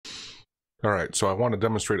All right, so I want to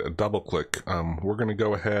demonstrate a double click. We're going to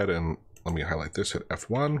go ahead and let me highlight this at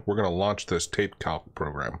F1. We're going to launch this tape calc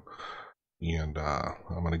program. And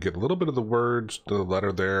I'm going to get a little bit of the words, the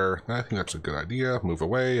letter there. I think that's a good idea. Move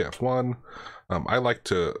away, F1. I like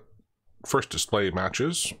to first display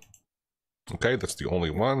matches. Okay, that's the only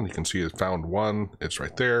one. You can see it found one. It's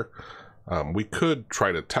right there. We could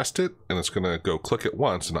try to test it, and it's going to go click it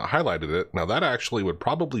once, and I highlighted it. Now that actually would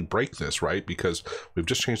probably break this, right? Because we've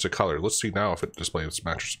just changed the color. Let's see now if it displays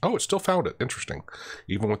matches. Oh, it still found it. Interesting.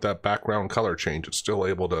 Even with that background color change, it's still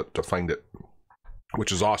able to find it,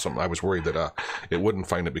 which is awesome. I was worried that it wouldn't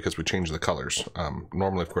find it because we changed the colors.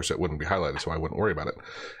 Normally, of course, it wouldn't be highlighted, so I wouldn't worry about it.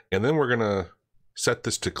 And then we're going to set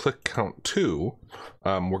this to click count 2.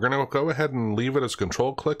 We're going to go ahead and leave it as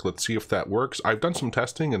control click. Let's see if that works. I've done some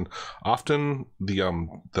testing, and often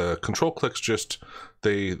the control clicks just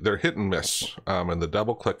they're hit and miss, and the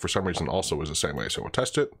double click for some reason also is the same way. So we'll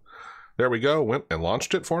test it. There we go. Went and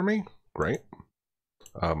launched it for me. Great.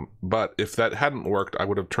 But if that hadn't worked, I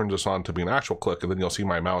would have turned this on to be an actual click, and then you'll see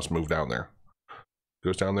my mouse move down there.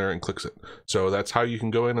 Goes down there and clicks it. So that's how you can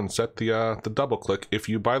go in and set the double click. If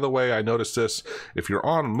you, by the way, I noticed this, if you're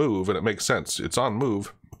on move, and it makes sense, it's on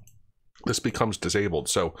move, this becomes disabled.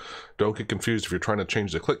 So don't get confused if you're trying to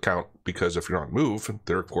change the click count, because if you're on move,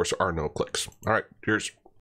 there of course are no clicks. All right, cheers.